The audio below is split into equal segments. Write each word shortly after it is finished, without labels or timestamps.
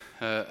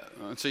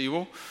to you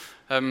all.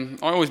 I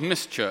always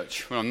miss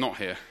church when I'm not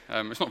here.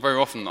 It's not very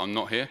often that I'm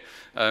not here,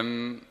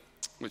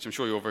 which I'm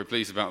sure you're all very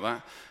pleased about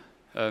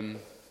that.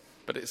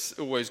 But it's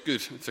always good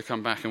to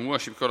come back and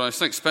worship God. There's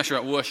something special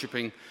about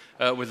worshipping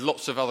with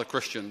lots of other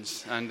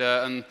Christians.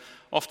 And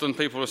often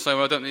people will say,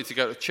 well, I don't need to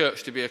go to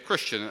church to be a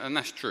Christian, and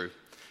that's true.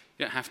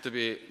 You don't have to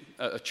be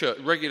a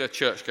regular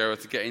churchgoer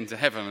to get into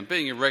heaven. And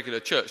being a regular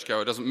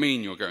churchgoer doesn't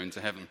mean you're going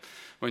to heaven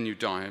when you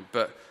die,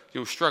 but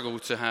you'll struggle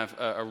to have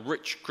a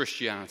rich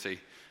Christianity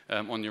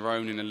on your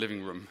own in a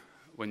living room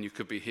when you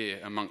could be here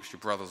amongst your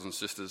brothers and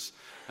sisters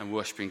and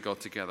worshipping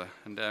God together.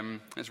 And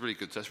it's really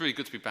good. So it's really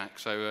good to be back.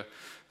 So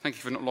thank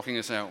you for not locking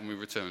us out when we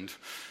returned.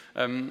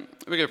 We're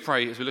going to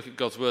pray as we look at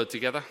God's word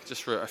together,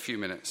 just for a few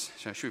minutes.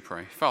 So should we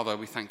pray? Father,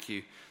 we thank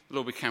you.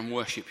 Lord, we can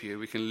worship you.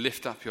 We can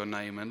lift up your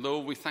name. And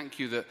Lord, we thank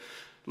you that,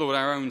 Lord,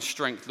 our own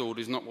strength, Lord,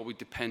 is not what we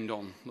depend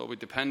on. Lord, we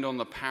depend on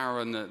the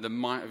power and the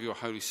might of your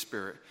Holy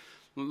Spirit.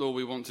 Lord,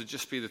 we want to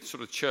just be the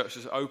sort of church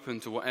that's open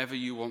to whatever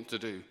you want to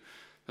do.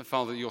 But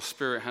Father, your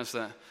Spirit has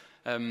that,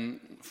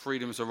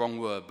 freedom is the wrong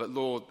word, but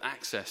Lord,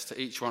 access to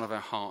each one of our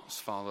hearts,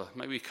 Father.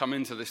 May we come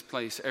into this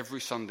place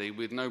every Sunday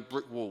with no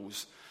brick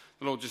walls.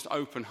 Lord, just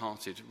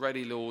open-hearted,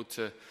 ready, Lord,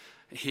 to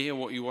hear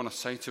what you want to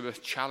say to us,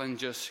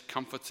 challenge us,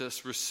 comfort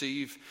us,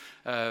 receive,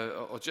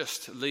 or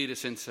just lead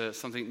us into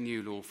something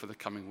new, Lord, for the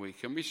coming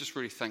week. And we just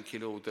really thank you,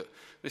 Lord, that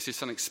this is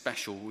something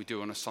special we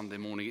do on a Sunday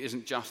morning. It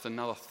isn't just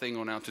another thing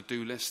on our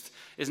to-do list.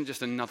 It isn't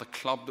just another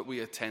club that we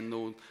attend,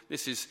 Lord.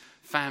 This is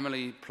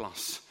family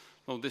plus.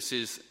 Lord, this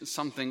is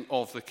something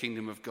of the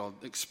kingdom of God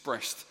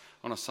expressed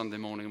on a Sunday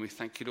morning. And we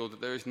thank you, Lord, that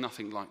there is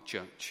nothing like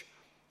church.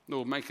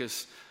 Lord, make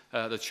us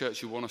the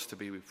church you want us to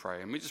be, we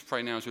pray. And we just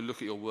pray now as we look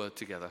at your word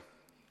together.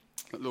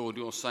 But Lord,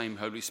 your same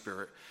Holy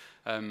Spirit,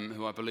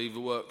 who I believe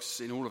works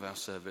in all of our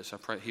service, I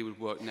pray he would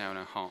work now in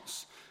our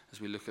hearts as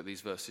we look at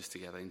these verses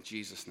together. In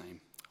Jesus' name,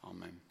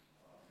 amen.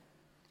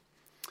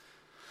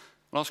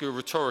 I'll ask you a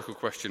rhetorical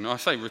question. I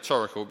say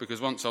rhetorical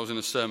because once I was in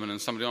a sermon and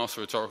somebody asked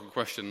a rhetorical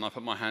question and I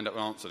put my hand up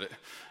and answered it.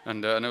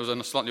 And there was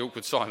a slightly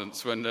awkward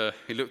silence when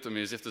he looked at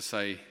me as if to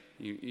say,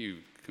 you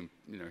can,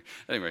 you know.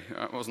 Anyway,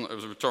 it was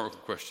a rhetorical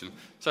question.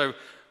 So,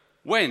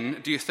 when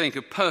do you think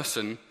a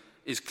person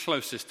is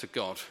closest to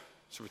God?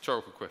 It's a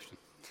rhetorical question.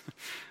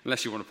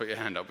 Unless you want to put your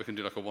hand up, we can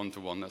do like a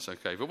one-to-one, that's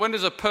okay. But when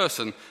does a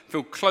person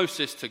feel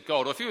closest to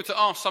God? Or if you were to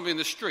ask somebody in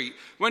the street,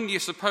 when do you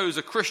suppose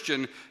a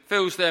Christian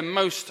feels they're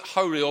most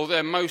holy or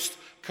they're most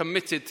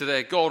committed to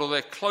their God or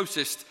they're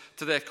closest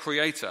to their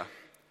Creator?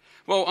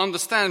 Well,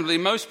 understandably,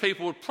 most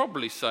people would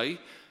probably say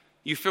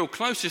you feel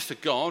closest to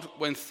God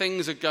when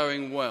things are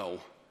going well.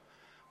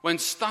 When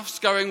stuff's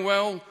going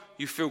well,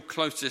 you feel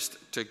closest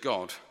to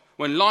God.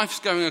 When life's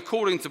going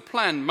according to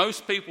plan,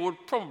 most people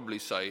would probably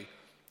say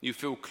you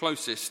feel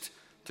closest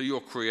to your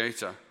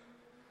Creator.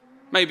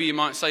 Maybe you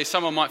might say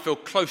someone might feel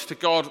close to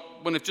God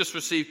when they've just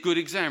received good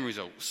exam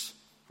results.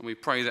 And we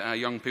pray that our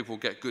young people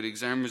get good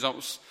exam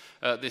results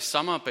this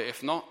summer, but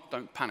if not,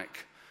 don't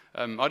panic.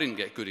 I didn't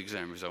get good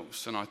exam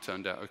results, and I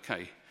turned out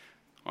okay.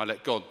 I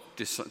let God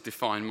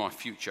define my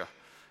future,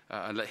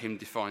 and let him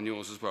define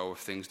yours as well if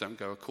things don't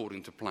go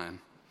according to plan.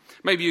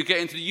 Maybe you get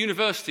into the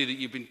university that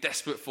you've been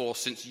desperate for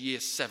since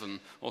year 7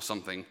 or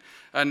something.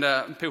 And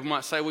people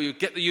might say, well, you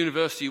get the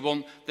university you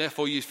want,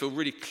 therefore you feel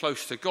really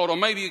close to God. Or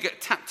maybe you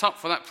get tapped up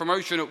for that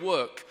promotion at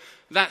work.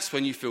 That's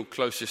when you feel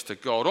closest to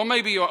God. Or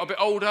maybe you're a bit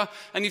older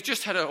and you've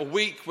just had a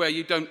week where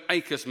you don't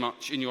ache as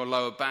much in your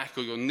lower back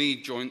or your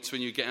knee joints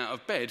when you get out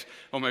of bed.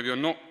 Or maybe you're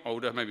not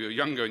older, maybe you're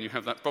younger and you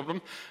have that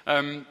problem.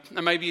 And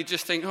maybe you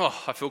just think, oh,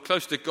 I feel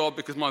close to God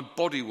because my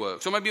body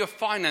works. Or maybe your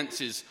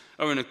finances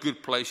are in a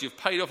good place. You've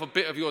paid off a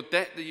bit of your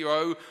debt that you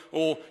owe,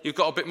 or you've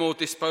got a bit more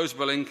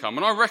disposable income.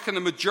 And I reckon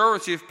the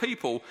majority of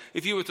people,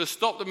 if you were to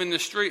stop them in the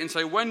street and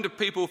say, when do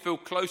people feel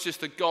closest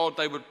to God,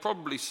 they would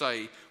probably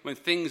say, when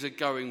things are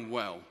going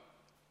well.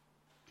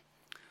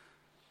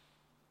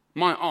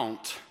 My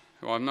aunt,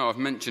 who I know I've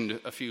mentioned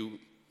a few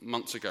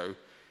months ago,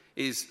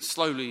 is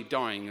slowly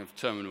dying of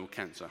terminal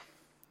cancer.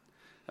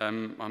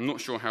 I'm not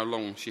sure how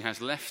long she has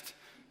left.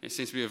 It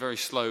seems to be a very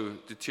slow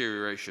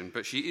deterioration,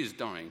 but she is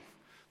dying.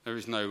 There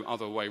is no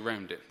other way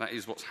around it. That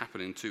is what's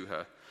happening to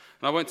her.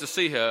 And I went to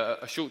see her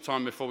a short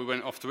time before we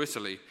went off to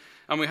Italy,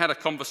 and we had a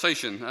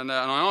conversation, and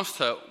I asked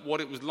her what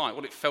it was like,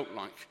 what it felt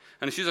like.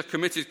 And she's a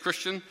committed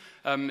Christian.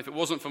 If it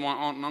wasn't for my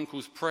aunt and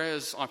uncle's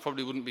prayers, I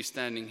probably wouldn't be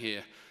standing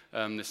here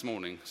this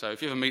morning. So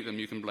if you ever meet them,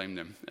 you can blame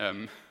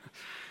them.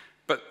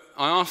 But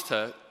I asked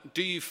her,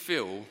 do you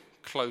feel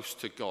close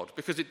to God?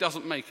 Because it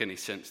doesn't make any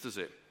sense, does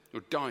it?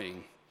 You're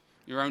dying.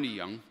 You're only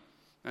young,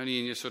 only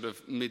in your sort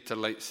of mid to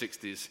late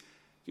 60s.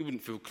 You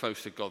wouldn't feel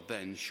close to God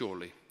then,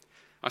 surely.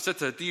 I said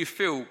to her, do you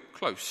feel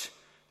close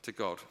to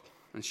God?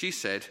 And she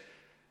said,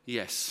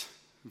 yes,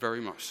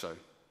 very much so.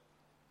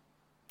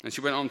 And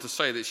she went on to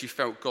say that she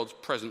felt God's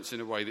presence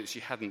in a way that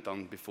she hadn't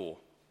done before.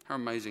 How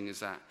amazing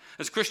is that?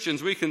 As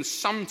Christians, we can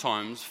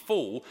sometimes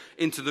fall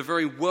into the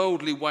very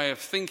worldly way of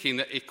thinking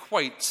that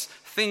equates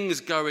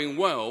things going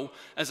well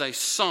as a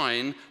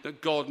sign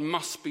that God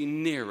must be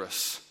near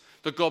us.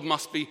 that God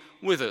must be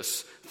with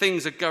us.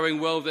 Things are going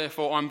well,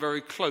 therefore I'm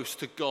very close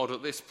to God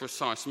at this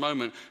precise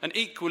moment. And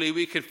equally,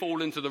 we could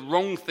fall into the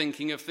wrong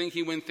thinking of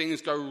thinking when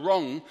things go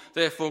wrong,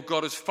 therefore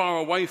God is far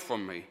away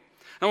from me. And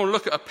I want to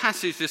look at a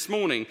passage this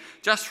morning,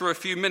 just for a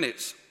few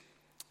minutes,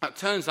 that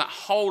turns that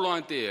whole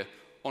idea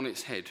on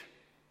its head.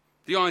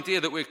 The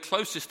idea that we're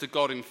closest to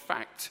God, in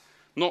fact,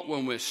 not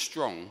when we're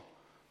strong,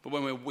 but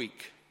when we're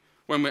weak,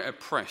 when we're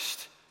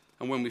oppressed,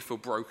 and when we feel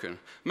broken.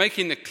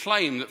 Making the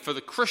claim that for the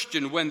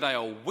Christian, when they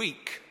are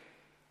weak,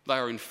 they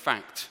are in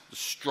fact the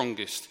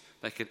strongest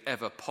they could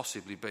ever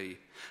possibly be.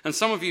 And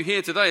some of you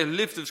here today have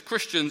lived as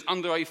Christians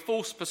under a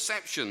false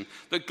perception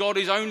that God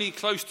is only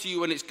close to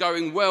you when it's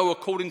going well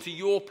according to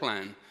your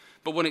plan.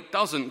 But when it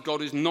doesn't,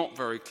 God is not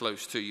very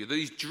close to you, that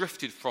he's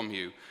drifted from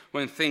you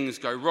when things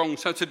go wrong.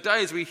 So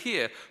today, as we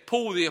hear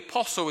Paul the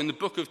Apostle in the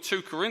book of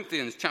 2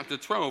 Corinthians, chapter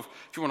 12,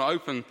 if you want to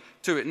open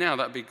to it now,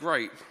 that'd be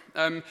great.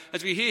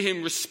 As we hear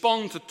him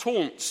respond to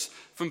taunts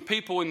from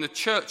people in the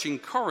church in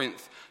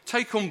Corinth,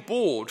 take on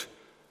board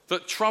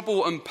that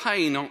trouble and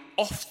pain are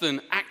often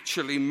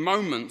actually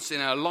moments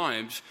in our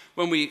lives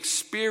when we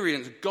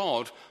experience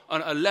God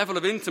on a level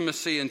of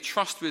intimacy and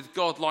trust with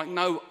God like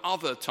no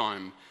other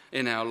time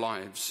in our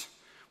lives.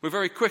 We're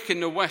very quick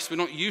in the West. We're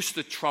not used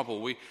to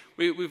trouble.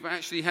 We've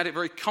actually had it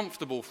very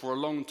comfortable for a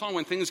long time.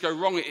 When things go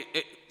wrong,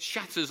 it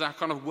shatters our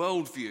kind of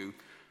worldview.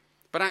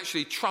 But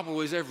actually, trouble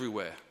is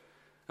everywhere.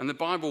 And the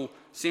Bible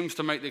seems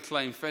to make the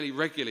claim fairly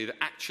regularly that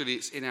actually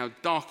it's in our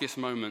darkest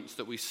moments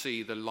that we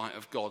see the light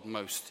of God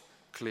most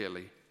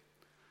clearly.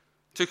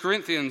 2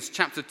 Corinthians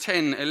chapter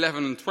 10,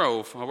 11 and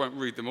 12, I won't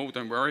read them all,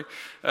 don't worry,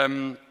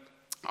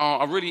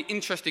 are a really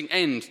interesting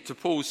end to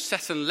Paul's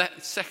second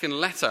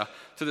letter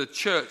to the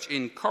church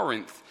in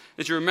Corinth.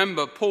 As you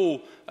remember,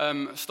 Paul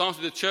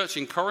started a church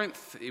in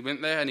Corinth. He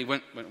went there and he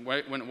went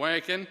away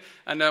again.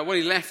 And when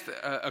he left,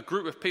 a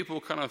group of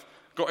people kind of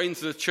got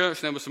into the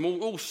church, and there was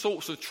all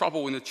sorts of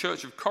trouble in the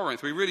church of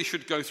Corinth. We really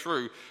should go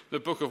through the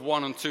book of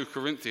 1 and 2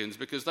 Corinthians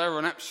because they were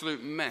an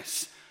absolute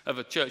mess of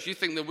a church. You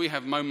think that we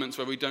have moments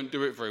where we don't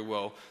do it very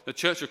well. The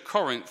church of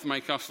Corinth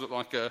make us look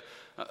like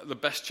the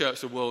best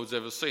church the world's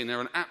ever seen. They're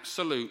an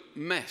absolute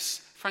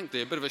mess.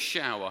 Frankly, a bit of a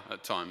shower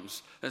at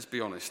times, let's be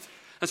honest.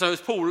 And so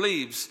as Paul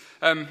leaves,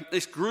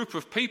 this group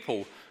of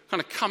people kind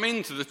of come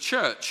into the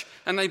church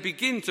and they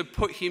begin to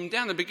put him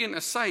down. They begin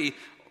to say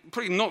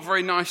pretty not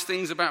very nice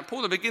things about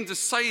Paul. They begin to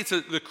say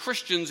to the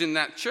Christians in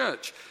that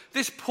church,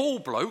 this Paul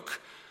bloke,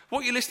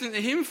 what are you listening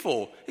to him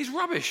for? He's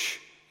rubbish.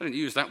 I didn't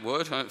use that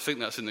word. I don't think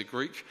that's in the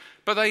Greek.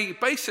 But they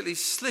basically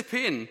slip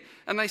in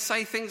and they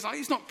say things like,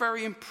 he's not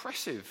very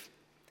impressive.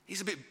 He's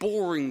a bit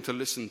boring to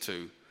listen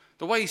to.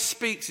 The way he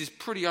speaks is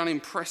pretty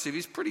unimpressive.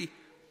 He's pretty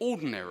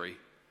ordinary.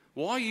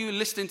 Why are you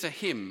listening to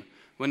him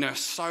when there are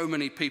so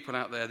many people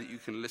out there that you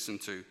can listen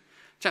to?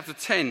 Chapter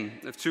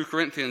 10 of 2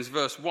 Corinthians,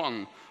 verse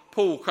 1,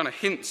 Paul kind of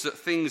hints at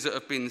things that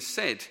have been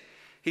said.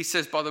 He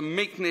says, by the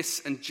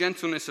meekness and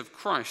gentleness of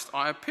Christ,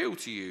 I appeal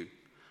to you.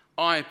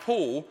 I,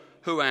 Paul,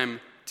 who am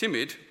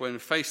timid when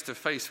face to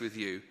face with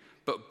you,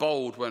 but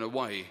bold when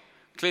away.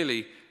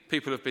 Clearly,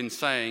 people have been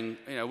saying,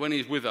 when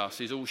he's with us,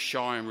 he's all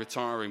shy and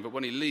retiring, but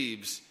when he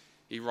leaves,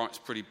 he writes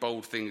pretty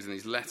bold things in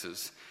his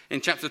letters.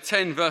 In chapter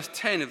 10, verse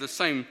 10 of the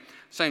same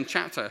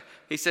chapter,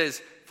 he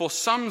says, for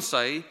some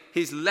say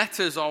his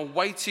letters are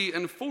weighty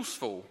and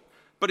forceful,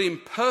 but in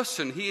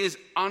person he is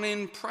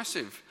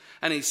unimpressive,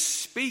 and his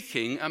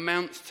speaking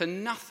amounts to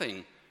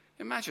nothing.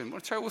 Imagine,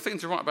 what a terrible thing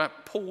to write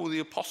about Paul the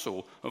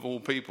Apostle, of all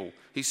people.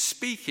 His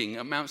speaking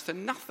amounts to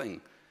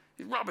nothing.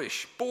 He's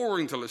rubbish,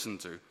 boring to listen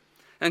to.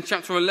 And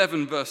chapter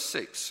 11, verse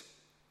 6,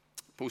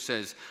 Paul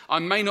says, I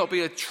may not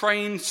be a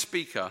trained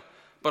speaker,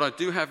 but I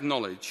do have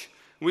knowledge.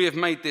 We have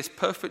made this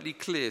perfectly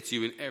clear to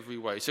you in every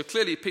way. So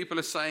clearly people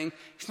are saying,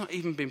 he's not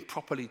even been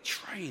properly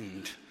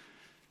trained.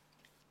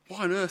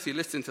 Why on earth are you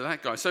listening to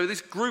that guy? So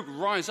this group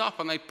rise up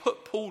and they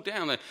put Paul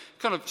down. They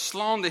kind of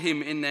slander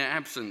him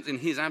in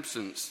his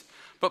absence.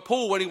 But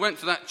Paul, when he went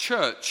to that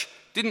church,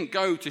 didn't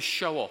go to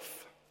show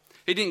off.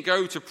 He didn't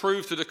go to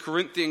prove to the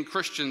Corinthian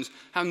Christians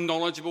how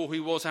knowledgeable he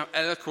was, how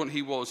eloquent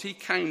he was. He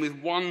came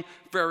with one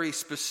very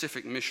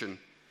specific mission.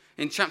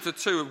 In chapter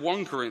 2 of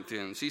 1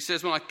 Corinthians, he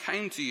says, when I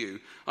came to you,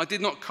 I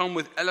did not come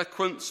with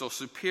eloquence or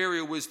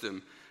superior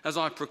wisdom, as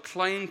I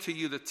proclaimed to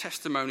you the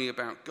testimony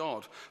about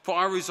God. For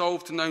I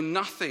resolved to know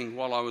nothing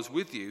while I was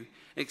with you,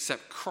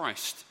 except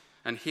Christ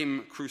and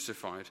him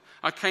crucified.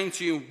 I came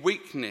to you in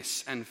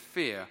weakness and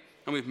fear,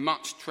 and with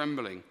much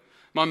trembling.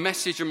 My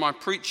message and my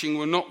preaching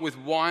were not with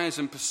wise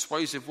and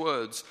persuasive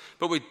words,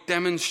 but with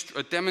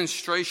a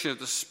demonstration of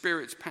the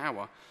Spirit's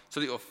power, so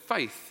that your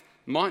faith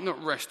might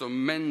not rest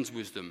on men's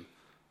wisdom,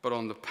 but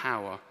on the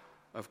power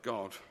of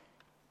God.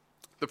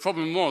 The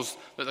problem was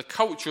that the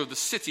culture of the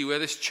city where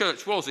this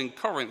church was in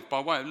Corinth,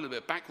 by way of a little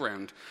bit of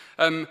background,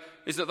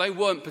 is that they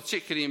weren't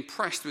particularly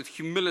impressed with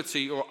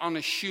humility or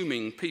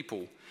unassuming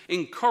people.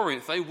 In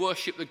Corinth, they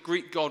worshipped the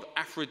Greek god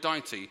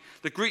Aphrodite.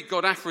 The Greek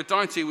god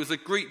Aphrodite was the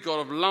Greek god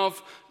of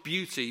love,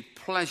 beauty,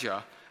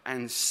 pleasure,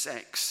 and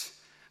sex.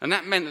 And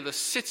that meant that the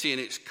city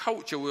and its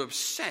culture were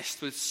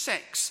obsessed with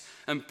sex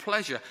and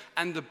pleasure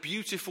and the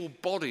beautiful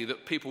body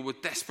that people were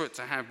desperate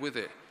to have with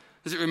it.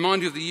 Does it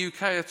remind you of the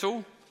UK at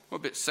all? We're a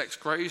bit sex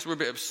crazed. We're a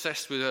bit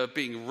obsessed with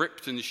being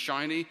ripped and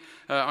shiny.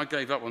 I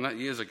gave up on that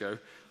years ago.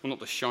 Well, not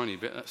the shiny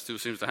bit. That still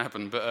seems to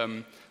happen. But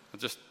I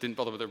just didn't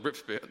bother with the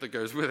ripped bit that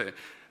goes with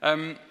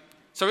it.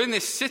 So in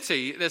this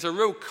city, there's a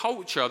real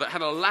culture that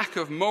had a lack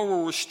of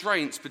moral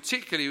restraints,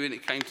 particularly when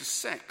it came to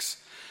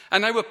sex.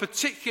 And they were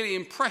particularly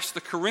impressed,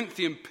 the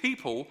Corinthian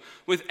people,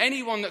 with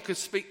anyone that could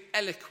speak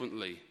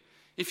eloquently.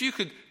 If you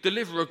could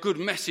deliver a good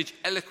message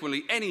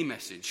eloquently, any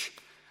message,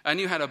 and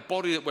you had a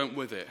body that went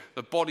with it,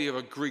 the body of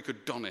a Greek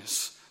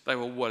Adonis, they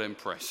were well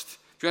impressed.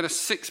 If you had a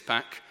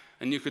six-pack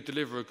and you could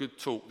deliver a good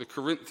talk, the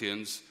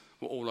Corinthians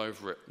were all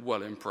over it,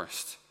 well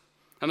impressed.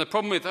 And the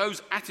problem with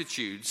those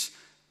attitudes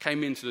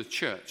came into the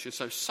church. And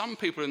so some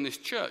people in this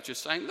church are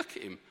saying, look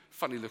at him,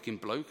 funny-looking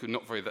bloke,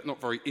 not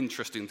very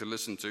interesting to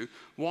listen to.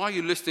 Why are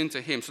you listening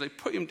to him? So they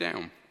put him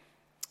down.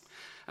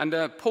 And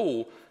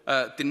Paul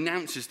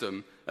denounces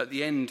them at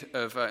the end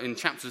of, in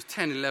chapters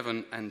 10,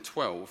 11, and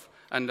 12.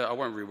 And I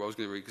won't read what I was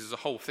going to read because there's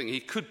a whole thing. He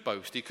could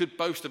boast. He could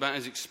boast about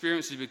his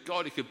experiences with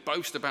God. He could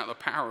boast about the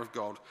power of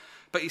God.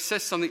 But he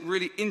says something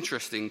really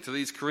interesting to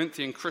these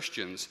Corinthian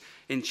Christians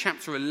in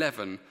chapter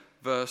 11,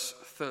 verse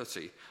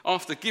 30.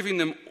 After giving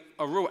them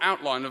a real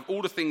outline of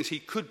all the things he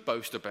could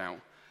boast about,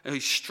 and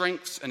his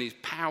strengths and his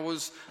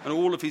powers and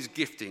all of his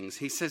giftings,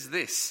 he says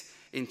this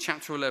in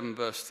chapter 11,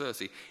 verse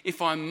 30.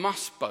 If I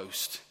must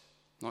boast,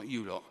 not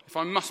you lot, if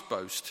I must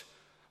boast,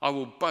 I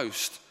will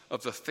boast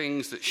of the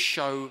things that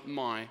show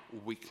my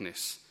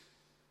weakness.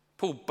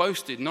 Paul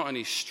boasted not in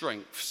his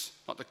strengths,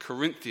 like the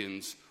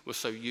Corinthians were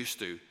so used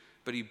to,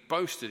 but he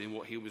boasted in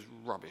what he was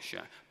rubbish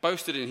at,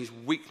 boasted in his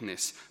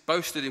weakness,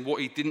 boasted in what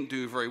he didn't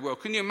do very well.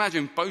 Can you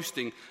imagine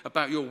boasting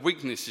about your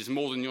weaknesses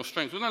more than your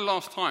strengths? When the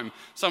last time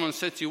someone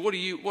said to you, what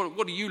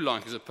do you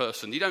like as a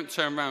person? You don't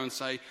turn around and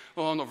say,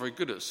 oh, I'm not very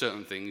good at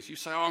certain things. You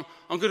say, oh,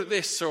 I'm good at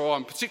this, or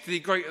I'm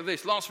particularly great at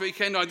this. Last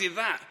weekend I did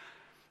that.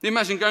 You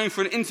imagine going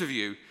for an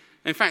interview.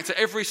 In fact, at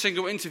every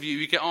single interview,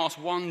 you get asked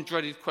one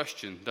dreaded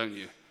question, don't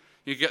you?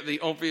 You get the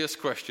obvious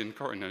question.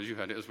 Corey knows you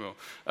had it as well.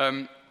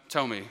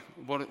 Tell me,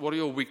 what are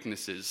your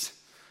weaknesses?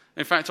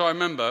 In fact, I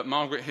remember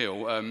Margaret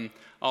Hill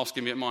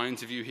asking me at my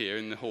interview here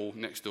in the hall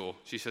next door.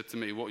 She said to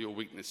me, what are your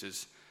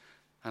weaknesses?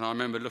 And I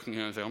remember looking at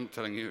her and saying, I'm not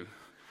telling you.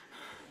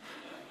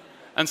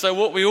 And so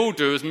what we all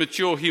do as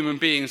mature human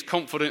beings,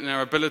 confident in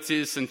our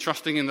abilities and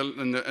trusting in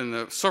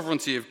the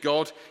sovereignty of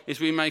God, is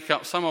we make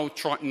up some old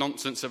trite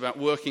nonsense about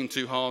working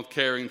too hard,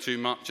 caring too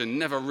much, and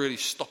never really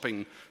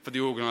stopping for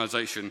the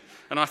organisation.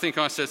 And I think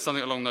I said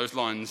something along those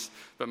lines,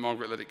 but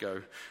Margaret let it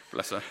go.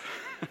 Bless her.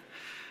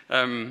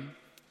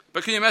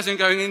 But can you imagine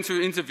going into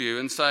an interview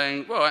and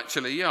saying, well,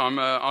 actually, yeah,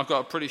 I've got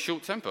a pretty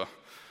short temper.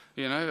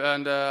 You know,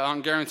 and I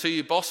can guarantee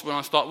you, boss, when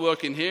I start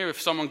working here,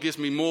 if someone gives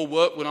me more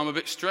work when I'm a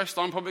bit stressed,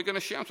 I'm probably going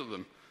to shout at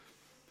them.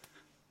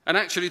 And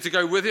actually, to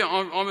go with it,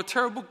 I'm a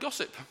terrible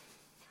gossip.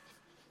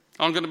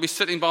 I'm going to be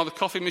sitting by the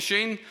coffee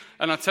machine,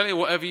 and I tell you,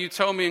 whatever you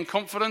tell me in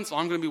confidence,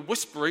 I'm going to be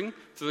whispering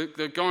to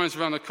the guys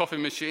around the coffee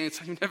machine and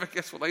saying, you never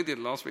guess what they did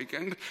last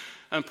weekend,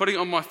 and putting it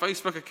on my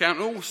Facebook account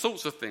and all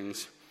sorts of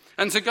things.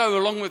 And to go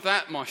along with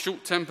that, my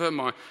short temper,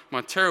 my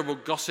terrible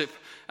gossip,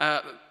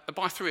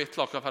 by 3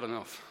 o'clock, I've had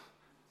enough.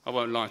 I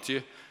won't lie to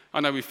you. I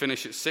know we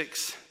finish at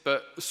 6,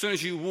 but as soon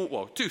as you walk,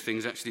 well, two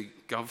things actually,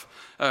 Gov.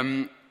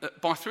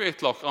 By 3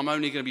 o'clock, I'm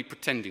only going to be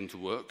pretending to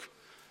work.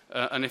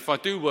 And if I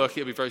do work,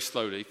 it'll be very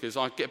slowly because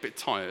I get a bit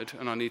tired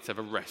and I need to have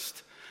a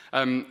rest.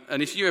 And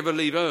if you ever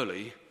leave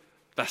early,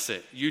 that's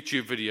it.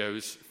 YouTube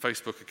videos,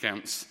 Facebook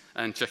accounts,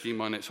 and checking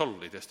my next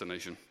holiday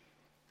destination.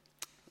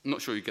 I'm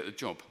not sure you get the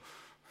job.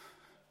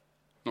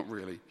 Not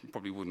really. You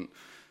probably wouldn't.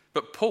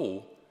 But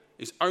Paul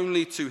is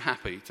only too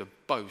happy to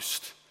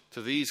boast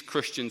to these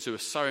Christians who are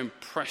so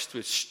impressed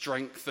with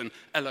strength and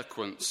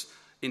eloquence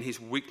in his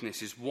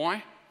weaknesses.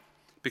 Why?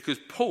 Because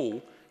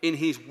Paul, in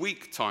his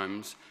weak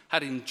times,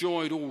 had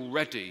enjoyed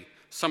already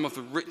some of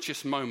the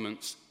richest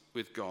moments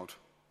with God.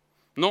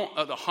 Not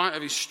at the height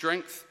of his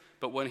strength,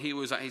 but when he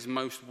was at his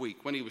most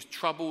weak, when he was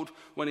troubled,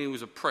 when he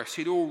was oppressed.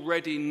 He'd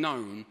already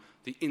known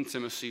the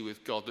intimacy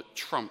with God that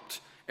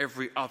trumped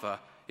every other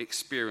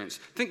experience.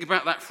 Think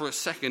about that for a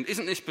second.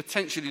 Isn't this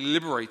potentially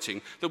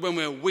liberating? That when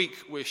we're weak,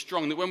 we're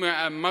strong. That when we're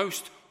at our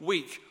most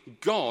weak,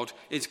 God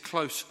is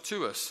close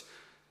to us.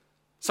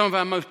 Some of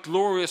our most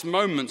glorious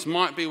moments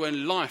might be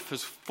when life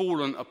has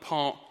fallen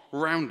apart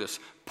around us.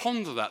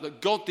 Ponder that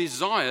God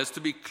desires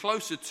to be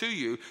closer to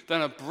you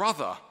than a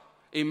brother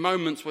in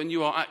moments when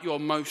you are at your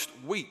most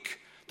weak.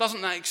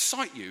 Doesn't that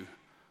excite you?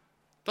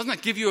 Doesn't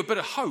that give you a bit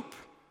of hope?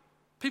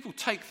 People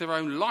take their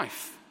own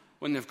life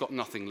when they've got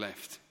nothing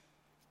left.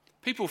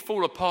 People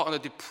fall apart and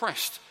are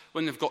depressed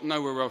when they've got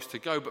nowhere else to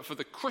go. But for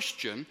the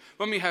Christian,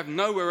 when we have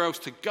nowhere else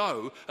to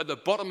go, at the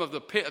bottom of the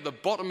pit, at the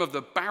bottom of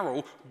the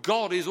barrel,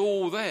 God is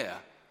all there.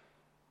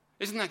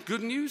 Isn't that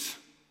good news?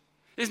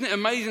 Isn't it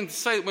amazing to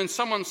say that when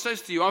someone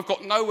says to you, I've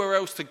got nowhere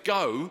else to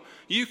go,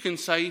 you can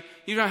say,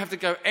 you don't have to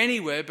go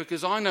anywhere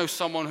because I know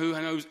someone who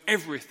knows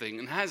everything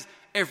and has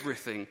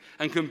everything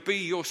and can be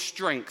your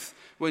strength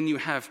when you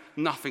have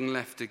nothing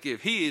left to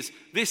give.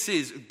 This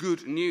is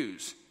good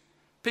news.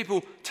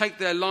 People take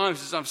their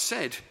lives, as I've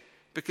said,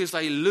 because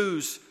they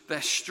lose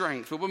their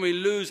strength. But when we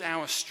lose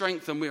our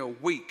strength and we are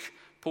weak,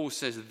 Paul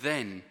says,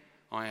 then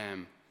I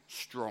am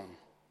strong.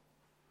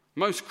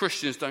 Most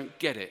Christians don't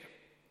get it.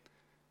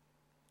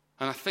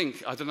 And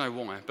I don't know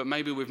why, but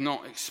maybe we've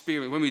not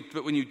experienced,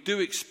 but when you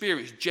do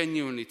experience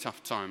genuinely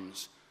tough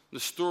times, the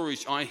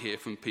stories I hear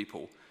from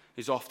people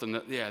is often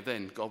that,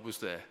 then God was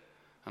there.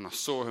 And I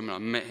saw him and I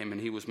met him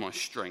and he was my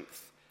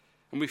strength.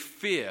 And we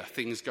fear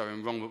things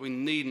going wrong, but we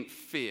needn't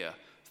fear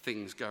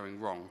things going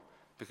wrong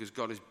because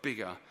God is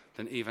bigger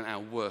than even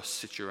our worst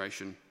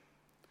situation.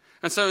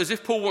 And so as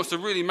if Paul wants to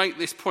really make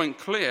this point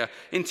clear,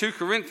 in 2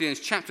 Corinthians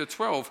chapter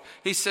 12,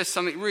 he says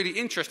something really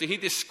interesting. He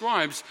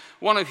describes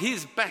one of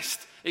his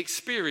best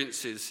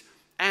experiences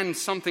and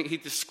something he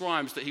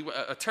describes that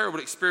a terrible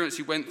experience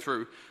he went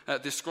through,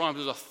 described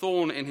as a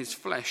thorn in his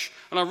flesh.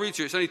 And I'll read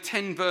to you, it's only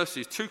 10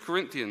 verses, 2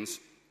 Corinthians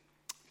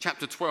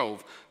chapter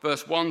 12,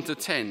 verse 1 to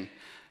 10.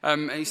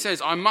 And he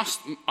says, I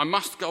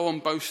must go on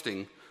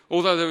boasting,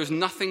 although there is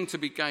nothing to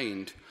be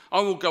gained. I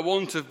will go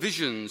on to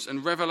visions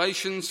and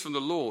revelations from the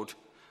Lord.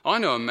 I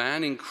know a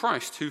man in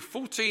Christ who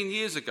 14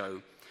 years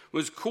ago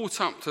was caught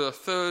up to the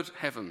third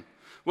heaven.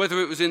 Whether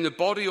it was in the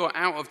body or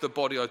out of the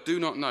body, I do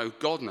not know.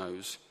 God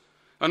knows.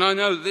 And I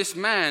know that this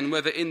man,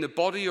 whether in the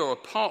body or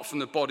apart from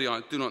the body,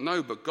 I do not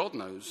know, but God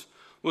knows,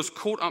 was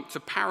caught up to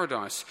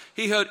paradise.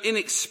 He heard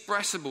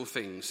inexpressible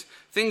things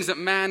that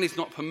man is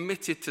not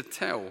permitted to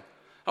tell.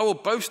 I will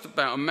boast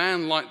about a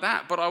man like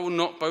that, but I will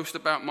not boast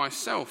about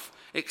myself,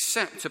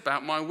 except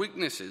about my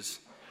weaknesses.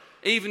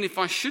 Even if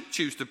I should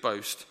choose to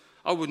boast,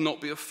 I would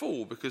not be a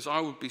fool, because I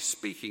would be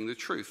speaking the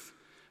truth.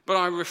 But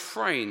I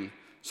refrain,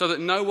 so that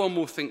no one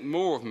will think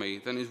more of me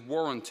than is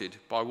warranted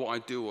by what I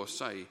do or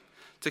say,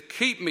 to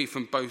keep me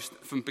from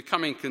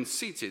becoming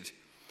conceited.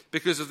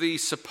 Because of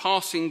these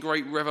surpassing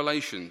great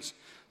revelations,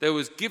 there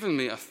was given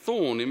me a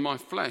thorn in my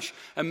flesh,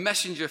 a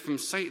messenger from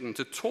Satan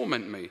to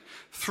torment me.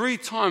 3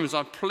 times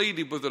I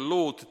pleaded with the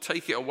Lord to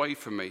take it away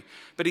from me.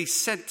 But he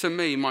said to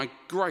me, my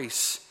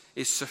grace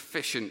is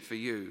sufficient for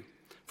you,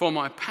 for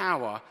my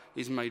power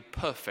is made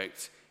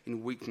perfect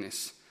in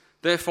weakness.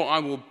 Therefore I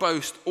will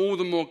boast all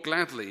the more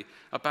gladly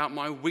about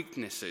my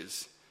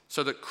weaknesses,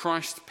 so that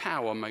Christ's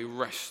power may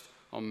rest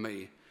on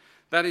me.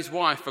 That is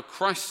why, for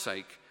Christ's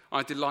sake,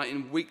 I delight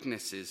in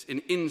weaknesses,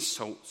 in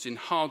insults, in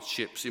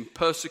hardships, in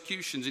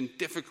persecutions, in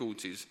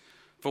difficulties.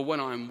 For when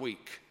I am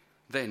weak,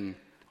 then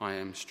I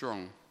am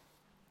strong.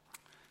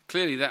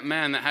 Clearly, that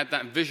man that had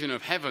that vision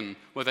of heaven,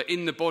 whether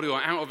in the body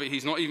or out of it,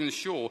 he's not even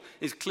sure,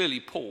 is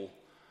clearly Paul.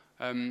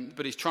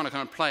 But he's trying to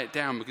kind of play it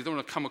down because he doesn't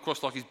want to come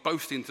across like he's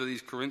boasting to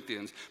these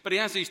Corinthians. But he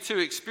has these 2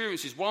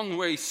 experiences, one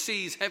where he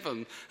sees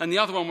heaven and the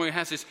other one where he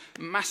has this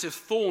massive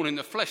thorn in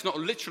the flesh, not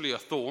literally a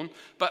thorn,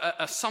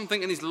 but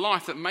something in his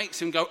life that makes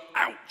him go,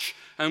 ouch,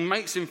 and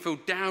makes him feel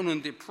down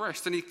and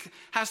depressed. And he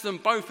has them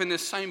both in the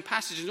same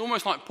passage. It's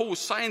almost like Paul's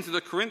saying to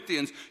the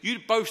Corinthians, you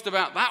boast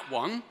about that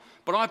one,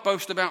 but I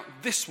boast about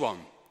this one.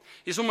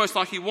 It's almost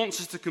like he wants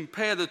us to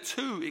compare the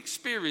 2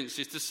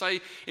 experiences, to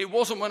say it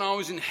wasn't when I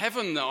was in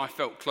heaven that I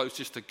felt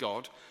closest to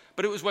God,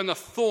 but it was when the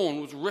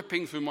thorn was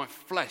ripping through my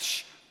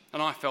flesh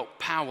and I felt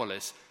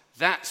powerless.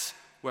 That's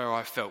where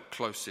I felt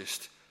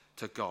closest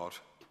to God.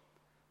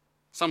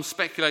 Some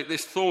speculate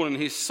this thorn in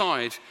his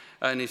side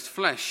and his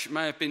flesh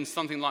may have been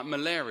something like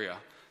malaria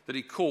that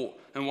he caught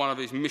in one of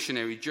his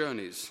missionary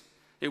journeys.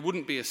 It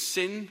wouldn't be a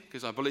sin,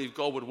 because I believe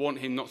God would want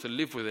him not to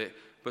live with it,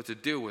 but to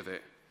deal with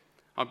it.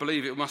 I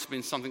believe it must have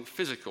been something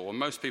physical, and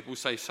most people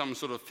say some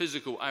sort of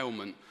physical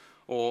ailment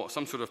or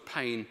some sort of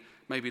pain,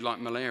 maybe like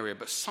malaria,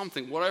 but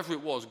something, whatever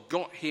it was,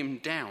 got him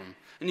down.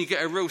 And you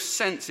get a real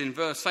sense in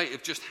verse 8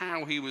 of just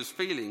how he was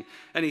feeling.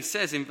 And he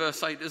says in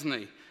verse 8, doesn't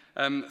he,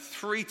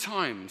 3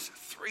 times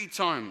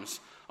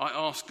I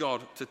asked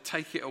God to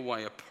take it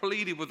away. I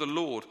pleaded with the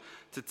Lord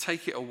to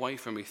take it away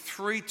from me.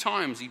 3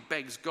 times he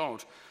begs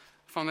God.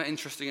 I find that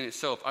interesting in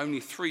itself,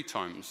 only 3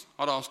 times.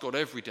 I'd ask God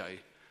every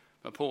day.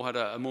 But Paul had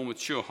a more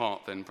mature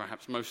heart than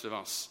perhaps most of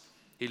us.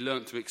 He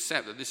learnt to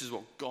accept that this is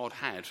what God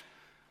had,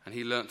 and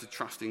he learnt to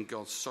trust in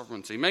God's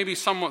sovereignty. Maybe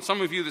some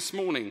of you this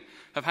morning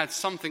have had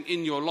something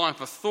in your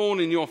life, a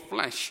thorn in your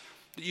flesh,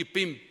 that you've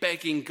been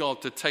begging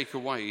God to take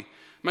away.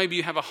 Maybe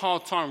you have a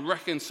hard time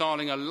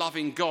reconciling a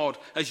loving God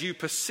as you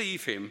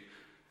perceive him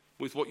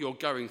with what you're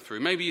going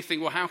through. Maybe you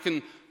think, well, how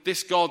can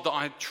this God that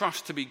I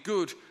trust to be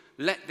good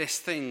let this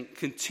thing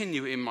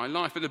continue in my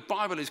life? But the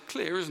Bible is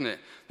clear, isn't it,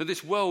 that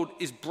this world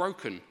is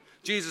broken.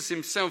 Jesus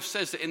himself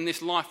says that in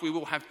this life we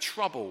will have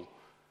trouble.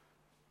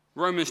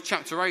 Romans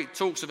chapter 8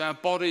 talks of our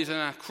bodies and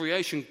our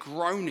creation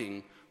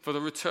groaning for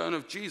the return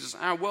of Jesus.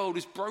 Our world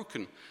is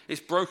broken.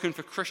 It's broken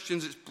for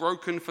Christians. It's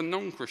broken for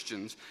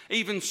non-Christians.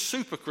 Even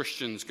super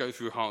Christians go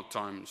through hard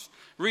times.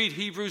 Read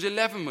Hebrews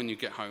 11 when you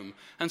get home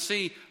and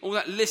see all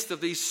that list of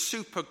these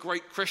super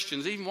great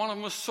Christians. Even one of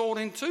them was sawed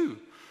in two. Can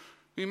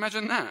you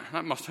imagine that?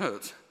 That must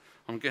hurt,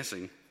 I'm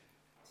guessing.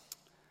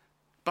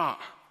 But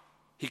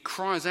he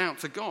cries out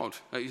to God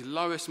at his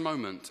lowest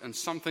moment, and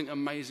something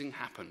amazing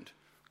happened.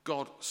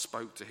 God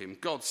spoke to him.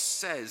 God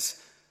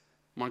says,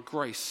 "My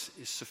grace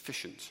is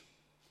sufficient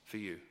for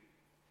you."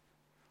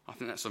 I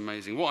think that's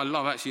amazing. What I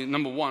love, actually,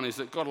 number one, is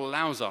that God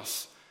allows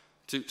us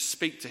to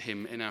speak to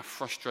him in our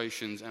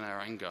frustrations and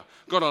our anger.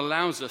 God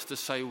allows us to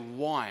say,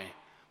 why?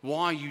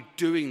 Why are you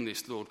doing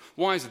this, Lord?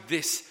 Why is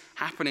this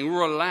happening?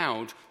 We're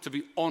allowed to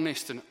be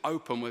honest and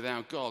open with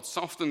our God.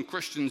 So often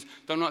Christians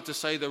don't like to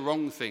say the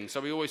wrong thing,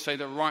 so we always say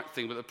the right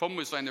thing. But the problem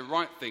with saying the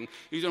right thing,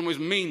 you don't always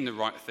mean the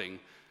right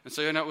thing. And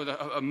so you end up with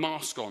a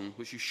mask on,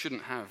 which you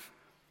shouldn't have.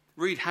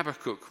 Read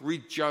Habakkuk,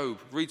 read Job,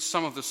 read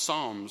some of the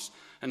Psalms,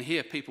 and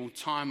hear people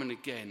time and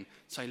again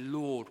say,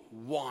 "Lord,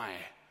 why?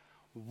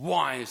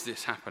 Why is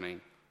this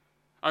happening?"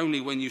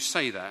 Only when you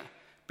say that,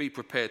 be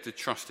prepared to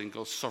trust in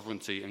God's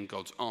sovereignty and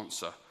God's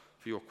answer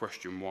for your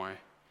question, why? Are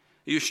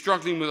you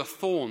struggling with a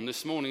thorn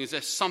this morning? Is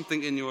there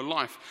something in your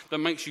life that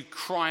makes you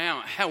cry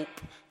out, "Help,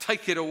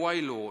 take it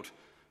away, Lord"?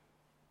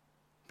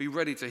 Be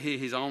ready to hear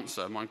his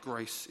answer. "My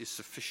grace is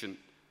sufficient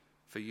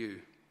for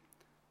you."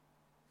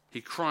 He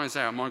cries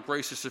out, "My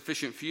grace is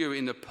sufficient for you,"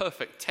 in the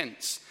perfect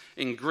tense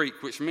in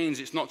Greek, which means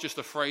it's not just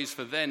a phrase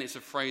for then, it's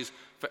a phrase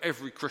for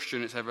every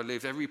Christian that's ever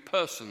lived, every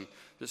person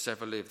that's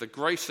ever lived. The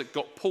grace that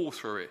got Paul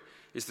through it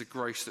is the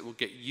grace that will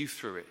get you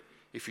through it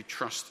if you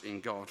trust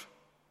in God.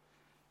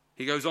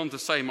 He goes on to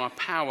say, "My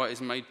power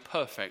is made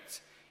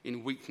perfect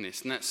in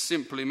weakness." And that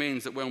simply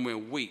means that when we're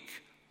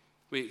weak,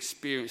 we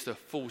experience the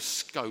full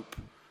scope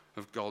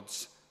of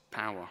God's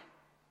power.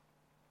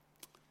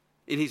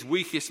 In his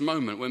weakest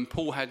moment, when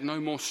Paul had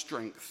no more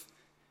strength,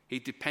 he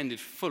depended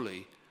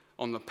fully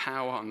on the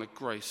power and the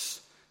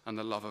grace and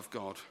the love of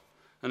God.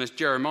 And as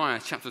Jeremiah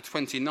chapter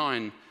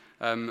 29,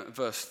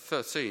 verse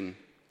 13,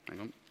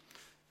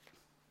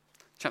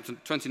 chapter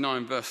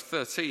 29, verse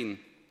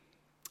 13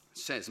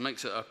 says,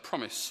 makes it a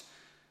promise.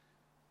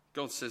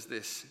 God says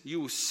this,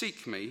 "You will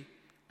seek me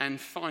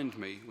and find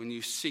me when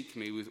you seek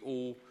me with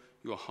all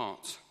your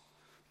heart."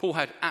 Paul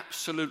had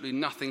absolutely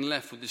nothing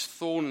left with this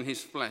thorn in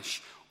his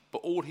flesh, but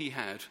all he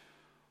had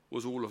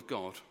was all of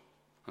God,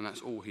 and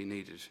that's all he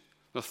needed.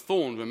 The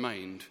thorn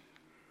remained,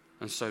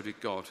 and so did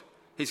God.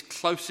 His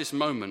closest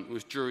moment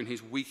was during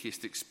his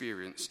weakest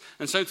experience.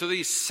 And so to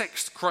these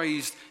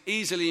sex-crazed,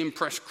 easily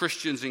impressed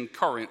Christians in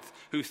Corinth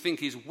who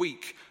think he's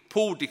weak,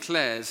 Paul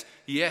declares,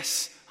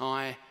 "Yes,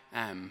 I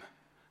am."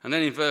 And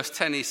then in verse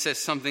 10 he says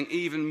something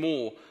even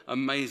more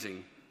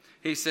amazing.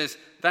 He says,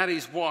 "That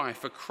is why,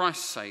 for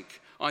Christ's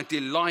sake, I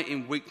delight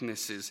in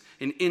weaknesses,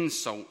 in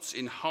insults,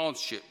 in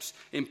hardships,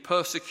 in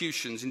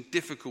persecutions, in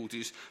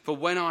difficulties. For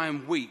when I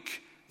am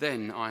weak,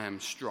 then I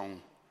am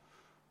strong."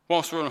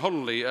 Whilst we're on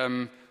holiday,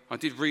 I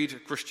did read a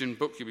Christian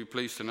book, you'll be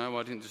pleased to know.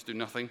 I didn't just do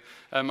nothing.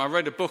 I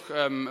read a book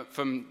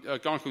from a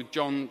guy called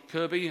John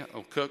Kirby,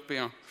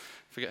 I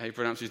forget how you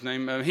pronounce his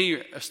name.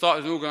 He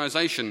started an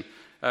organisation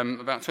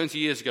about 20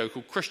 years ago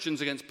called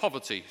Christians Against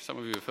Poverty. Some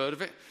of you have heard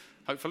of it,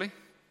 hopefully.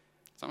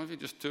 Some of you,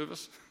 just two of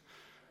us.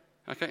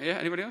 Okay, yeah,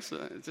 anybody else?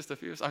 Just a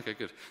few of us? Okay,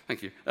 good,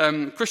 thank you.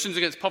 Christians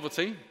Against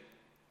Poverty.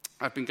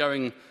 I've been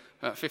going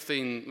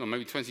 15 or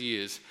maybe 20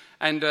 years.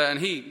 And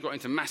he got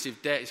into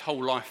massive debt. His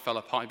whole life fell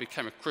apart. He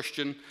became a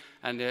Christian,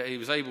 and he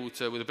was able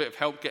to, with a bit of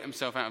help, get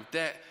himself out of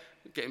debt,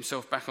 get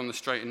himself back on the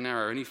straight and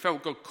narrow. And he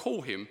felt God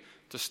call him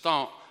to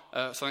start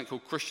something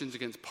called Christians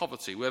Against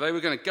Poverty, where they were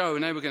going to go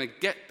and they were going to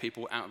get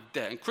people out of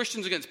debt. And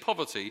Christians Against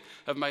Poverty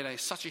have made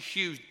such a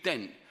huge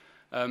dent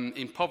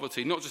in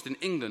poverty, not just in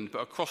England,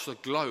 but across the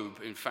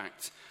globe, in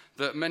fact,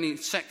 that many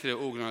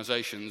secular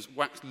organisations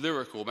wax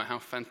lyrical about how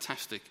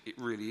fantastic it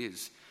really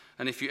is.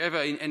 And if you're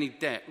ever in any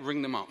debt,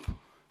 ring them up.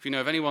 If you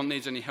know if anyone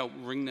needs any help,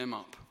 ring them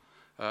up,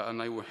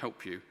 and they will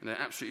help you. And they're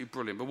absolutely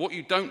brilliant. But what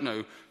you don't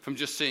know from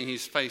just seeing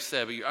his face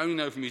there, but you only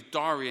know from his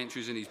diary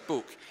entries in his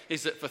book,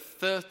 is that for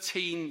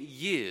 13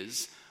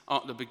 years,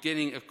 at the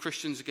beginning of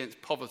Christians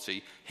Against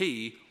Poverty,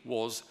 he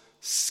was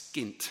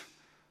skint.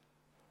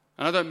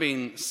 And I don't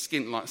mean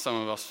skint like some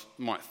of us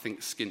might think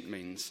skint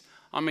means.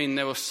 I mean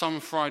there were some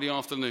Friday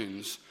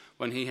afternoons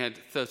when he had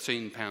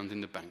 £13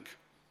 in the bank,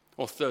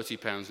 or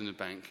 £30 in the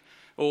bank,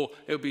 or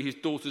it would be his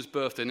daughter's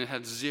birthday and it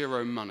had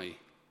zero money.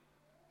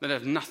 They'd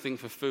have nothing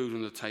for food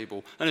on the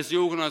table. And as the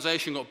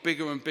organisation got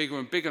bigger and bigger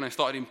and bigger and they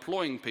started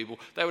employing people,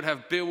 they would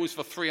have bills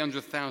for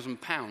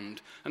 £300,000,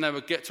 and they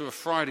would get to a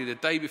Friday the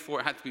day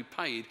before it had to be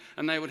paid,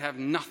 and they would have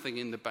nothing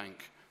in the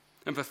bank.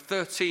 And for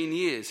 13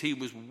 years he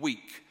was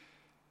weak.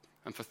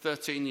 And for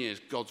 13 years,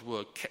 God's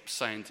word kept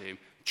saying to him,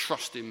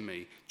 "Trust in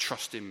me,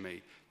 trust in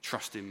me,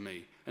 trust in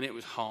me." And it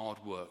was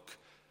hard work.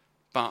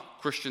 But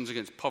Christians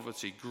Against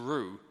Poverty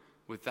grew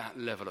with that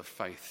level of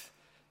faith.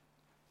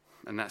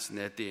 And that's in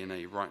their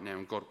DNA right now.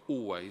 And God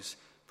always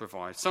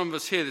provide. Some of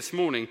us here this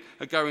morning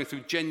are going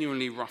through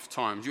genuinely rough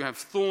times. You have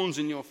thorns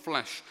in your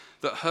flesh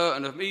that hurt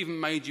and have even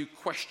made you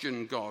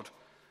question God.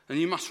 And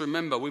you must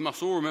remember, we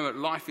must all remember that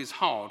life is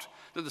hard,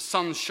 that the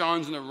sun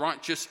shines on the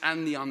righteous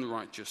and the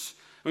unrighteous.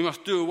 We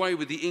must do away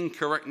with the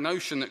incorrect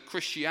notion that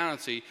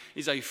Christianity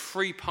is a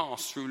free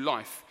pass through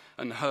life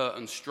and hurt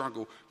and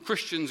struggle.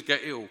 Christians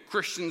get ill.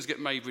 Christians get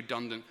made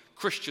redundant.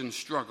 Christians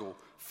struggle.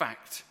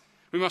 Fact.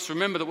 We must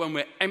remember that when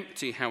we're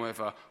empty,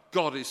 however,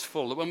 God is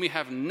full. That when we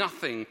have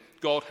nothing,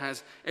 God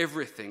has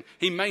everything.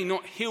 He may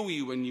not heal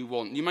you when you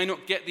want. You may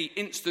not get the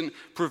instant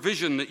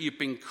provision that you've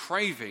been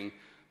craving,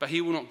 but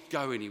he will not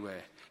go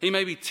anywhere. He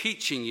may be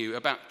teaching you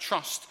about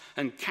trust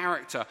and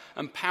character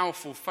and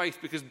powerful faith,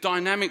 because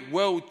dynamic,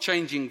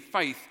 world-changing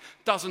faith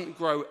doesn't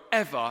grow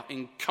ever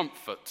in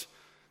comfort.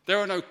 There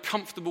are no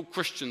comfortable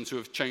Christians who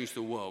have changed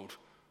the world.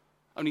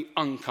 Only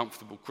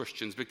uncomfortable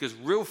Christians, because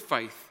real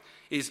faith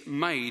is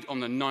made on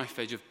the knife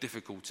edge of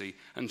difficulty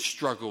and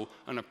struggle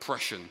and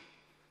oppression.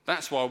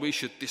 That's why we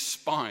should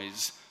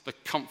despise the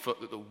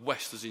comfort that the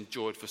West has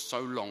enjoyed for so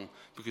long,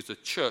 because the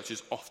church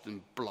is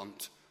often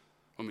blunt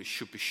when we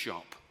should be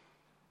sharp.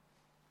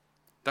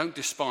 Don't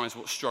despise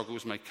what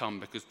struggles may come,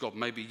 because God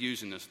may be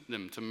using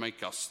them to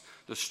make us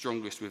the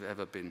strongest we've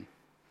ever been.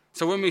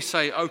 So when we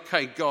say,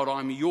 okay, God,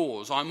 I'm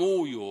yours, I'm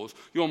all yours,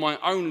 you're my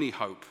only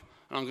hope,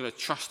 and I'm going to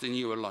trust in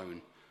you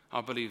alone,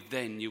 I believe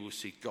then you will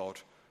see God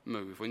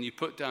move. When you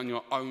put down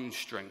your own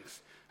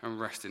strength and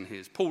rest in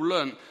his. Paul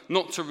learned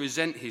not to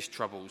resent his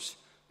troubles,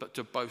 but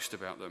to boast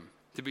about them,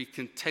 to be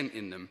content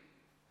in them,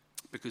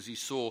 because he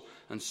saw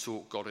and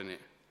sought God in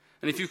it.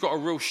 And if you've got a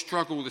real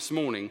struggle this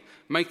morning,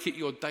 make it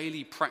your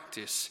daily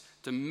practice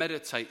to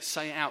meditate,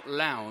 say out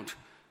loud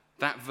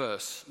that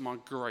verse, my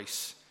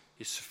grace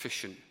is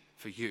sufficient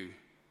for you.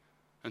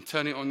 And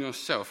turn it on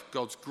yourself,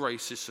 God's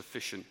grace is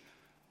sufficient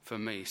for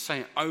me.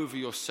 Say it over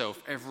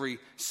yourself every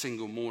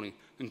single morning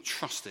and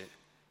trust it.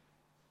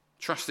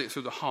 Trust it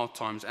through the hard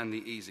times and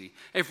the easy.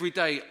 Every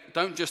day,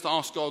 don't just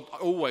ask God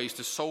always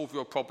to solve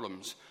your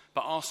problems,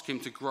 but ask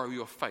him to grow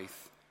your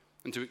faith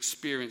and to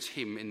experience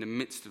him in the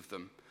midst of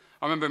them.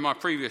 I remember in my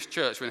previous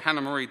church when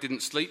Hannah Marie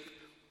didn't sleep.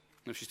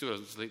 No, she still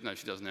doesn't sleep. No,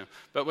 she does now.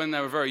 But when they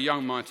were very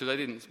young, mine too,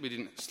 we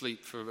didn't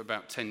sleep for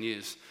about 10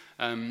 years.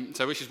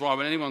 So which is why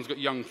when anyone's got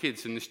young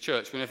kids in this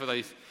church, whenever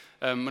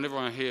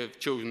I hear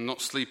children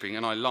not sleeping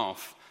and I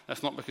laugh,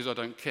 that's not because I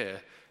don't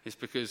care. It's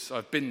because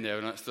I've been there,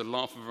 and that's the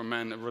laugh of a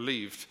man that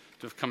relieved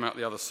to have come out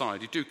the other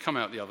side. You do come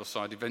out the other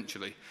side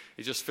eventually.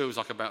 It just feels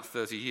like about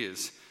 30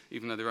 years,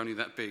 even though they're only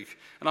that big.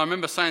 And I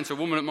remember saying to a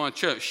woman at my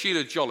church,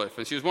 Sheila Jolliffe,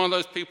 and she was one of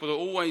those people that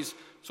always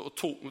sort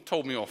of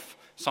told me off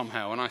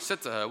somehow. And I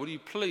said to her, will you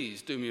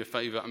please do me a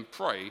favour and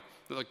pray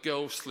that the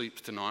girl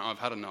sleeps tonight? I've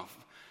had enough.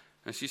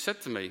 And she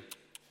said to me,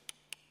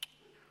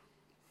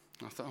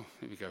 I thought, oh,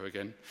 here we go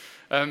again.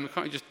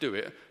 Can't you just do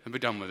it and be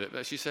done with it?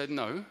 But she said,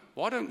 no,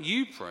 why don't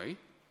you pray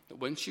that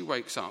when she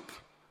wakes up,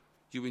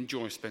 you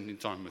enjoy spending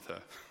time with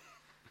her?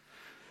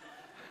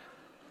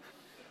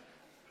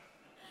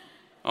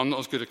 I'm not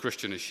as good a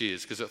Christian as she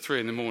is, because at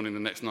 3 a.m. the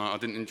next night I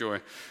didn't enjoy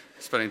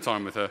spending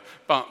time with her.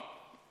 But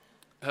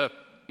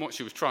what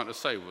she was trying to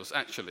say was,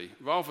 actually,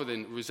 rather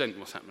than resent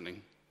what's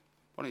happening,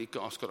 why don't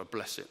you ask God to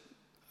bless it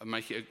and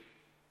make it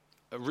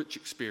a rich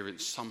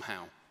experience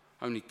somehow?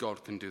 Only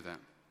God can do that.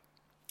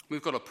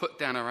 We've got to put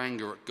down our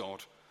anger at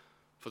God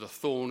for the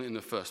thorn in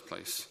the first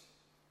place,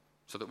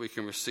 so that we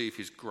can receive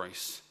his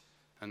grace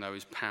and know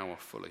his power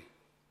fully.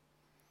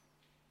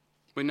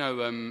 We know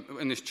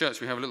in this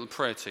church we have a little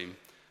prayer team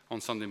on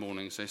Sunday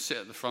mornings. They sit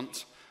at the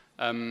front,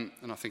 and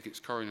I think it's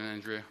Corinne and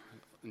Andrea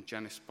and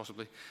Janice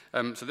possibly.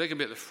 So they're going to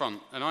be at the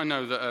front. And I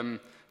know that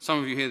some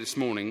of you here this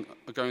morning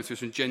are going through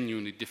some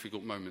genuinely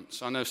difficult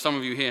moments. I know some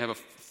of you here have a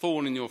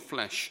thorn in your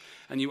flesh,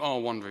 and you are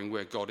wondering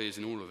where God is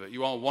in all of it.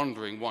 You are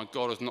wondering why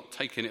God has not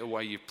taken it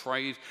away. You've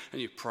prayed, and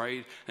you've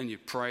prayed, and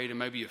you've prayed, and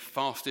maybe you've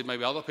fasted,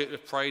 maybe other people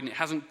have prayed, and it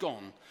hasn't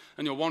gone.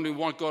 And you're wondering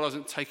why God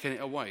hasn't taken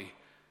it away.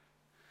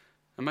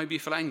 And maybe you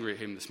feel angry at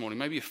him this morning.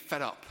 Maybe you're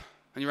fed up,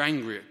 and you're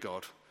angry at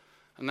God.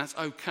 And that's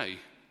okay,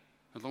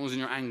 as long as in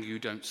your anger you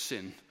don't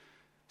sin.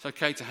 It's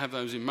okay to have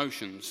those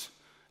emotions.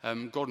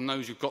 God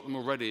knows you've got them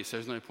already, so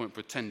there's no point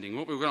pretending.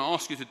 What we're going to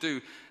ask you to do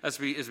as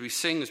we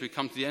sing, as we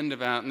come to the end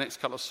of our next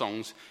couple of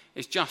songs,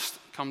 is just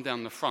come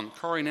down the front.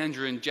 Corinne,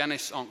 Andrew and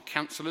Janice aren't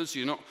counsellors.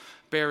 You're not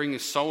bearing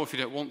his soul if you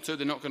don't want to.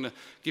 They're not going to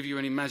give you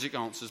any magic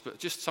answers, but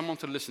just someone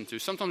to listen to.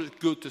 Sometimes it's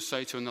good to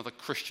say to another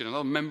Christian,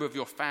 another member of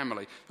your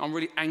family, I'm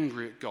really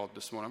angry at God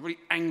this morning. I'm really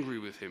angry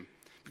with him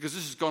because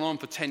this has gone on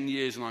for 10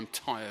 years and I'm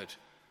tired.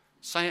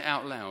 Say it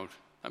out loud.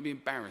 Don't be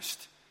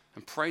embarrassed.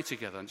 And pray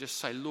together and just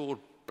say, Lord,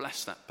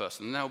 bless that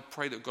person. And now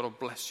pray that God will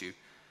bless you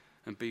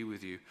and be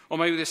with you. Or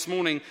maybe this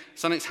morning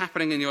something's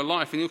happening in your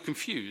life and you're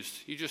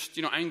confused.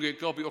 You're not angry at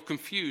God, but you're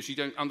confused. You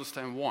don't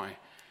understand why.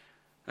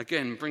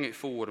 Again, bring it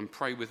forward and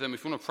pray with them.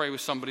 If you want to pray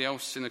with somebody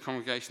else in the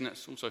congregation,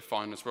 that's also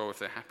fine as well if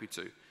they're happy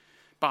to.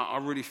 But I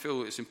really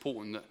feel it's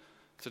important that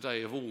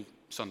today, of all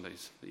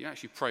Sundays, that you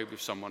actually pray with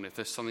someone if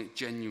there's something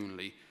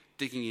genuinely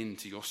digging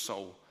into your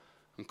soul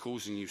and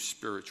causing you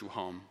spiritual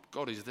harm.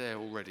 God is there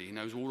already. He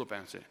knows all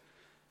about it.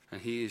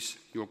 And he is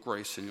your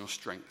grace and your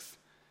strength.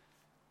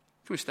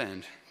 Can we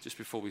stand just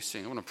before we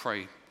sing? I want to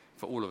pray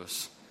for all of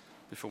us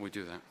before we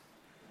do that.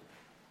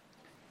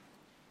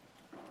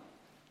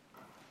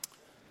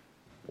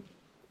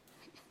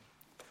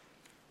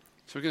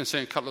 So we're going to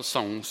sing a couple of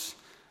songs.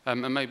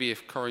 And maybe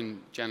if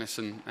Corinne, Janice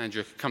and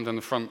Andrew could come down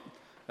the front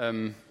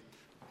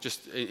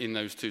just in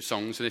those two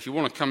songs. And if you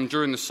want to come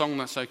during the song,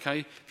 that's okay.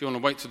 If you want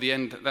to wait till the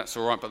end, that's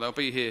all right. But they'll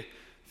be here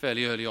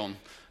fairly early on.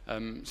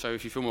 So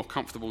if you feel more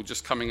comfortable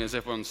just coming as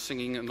everyone's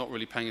singing and not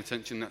really paying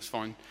attention, that's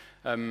fine.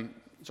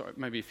 Sorry,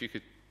 maybe if you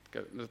could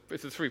go,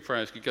 if the three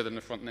prayers could gather in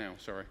the front now,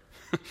 sorry.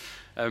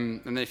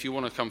 And then if you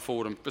want to come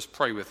forward and just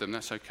pray with them,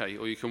 that's okay.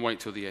 Or you can wait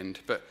till the end.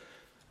 But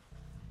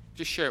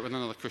just share it with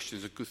another Christian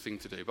is a good thing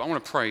to do. But I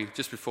want to pray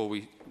just before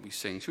we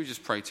sing. Should we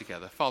just pray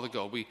together? Father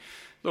God,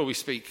 Lord, we've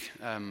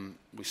spoken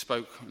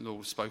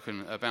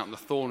about the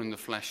thorn in the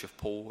flesh of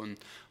Paul. And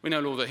we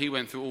know, Lord, that he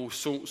went through all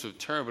sorts of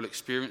terrible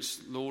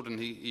experience, Lord. And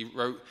he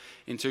wrote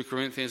in 2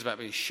 Corinthians about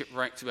being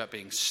shipwrecked, about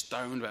being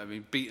stoned, about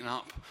being beaten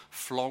up,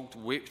 flogged,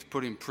 whipped,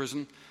 put in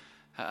prison.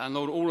 And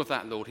Lord, all of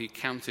that, Lord, he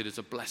counted as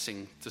a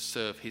blessing to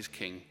serve his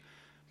King.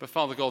 But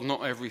Father God,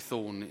 not every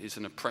thorn is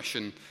an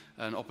oppression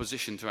and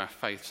opposition to our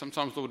faith.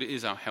 Sometimes, Lord, it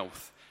is our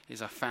health, it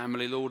is our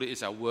family, Lord, it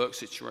is our work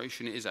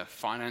situation, it is our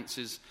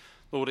finances.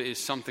 Lord, it is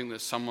something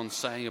that someone's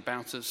saying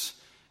about us.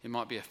 It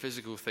might be a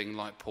physical thing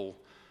like Paul.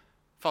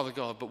 Father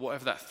God, but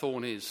whatever that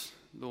thorn is,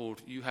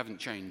 Lord, you haven't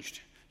changed.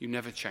 You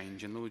never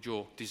change. And Lord,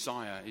 your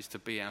desire is to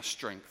be our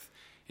strength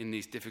in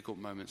these difficult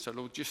moments. So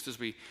Lord, just as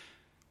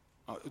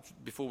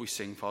before we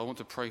sing, Father, I want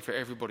to pray for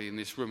everybody in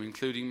this room,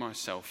 including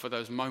myself, for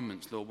those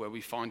moments, Lord, where we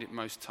find it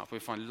most tough, we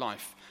find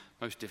life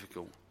most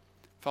difficult.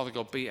 Father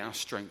God, be our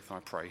strength,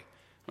 I pray.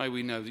 May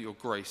we know that your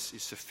grace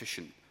is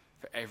sufficient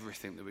for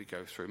everything that we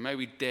go through. May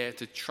we dare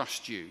to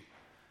trust you.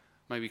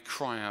 May we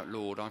cry out,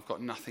 Lord, I've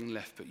got nothing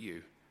left but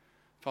you.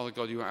 Father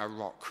God, you are our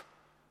rock,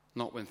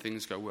 not when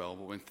things go well,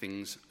 but when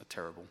things are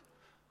terrible.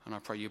 And I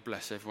pray you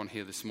bless everyone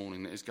here this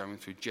morning that is going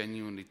through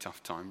genuinely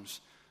tough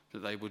times, that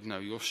they would know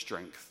your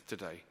strength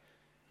today.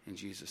 In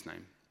Jesus'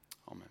 name,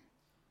 amen.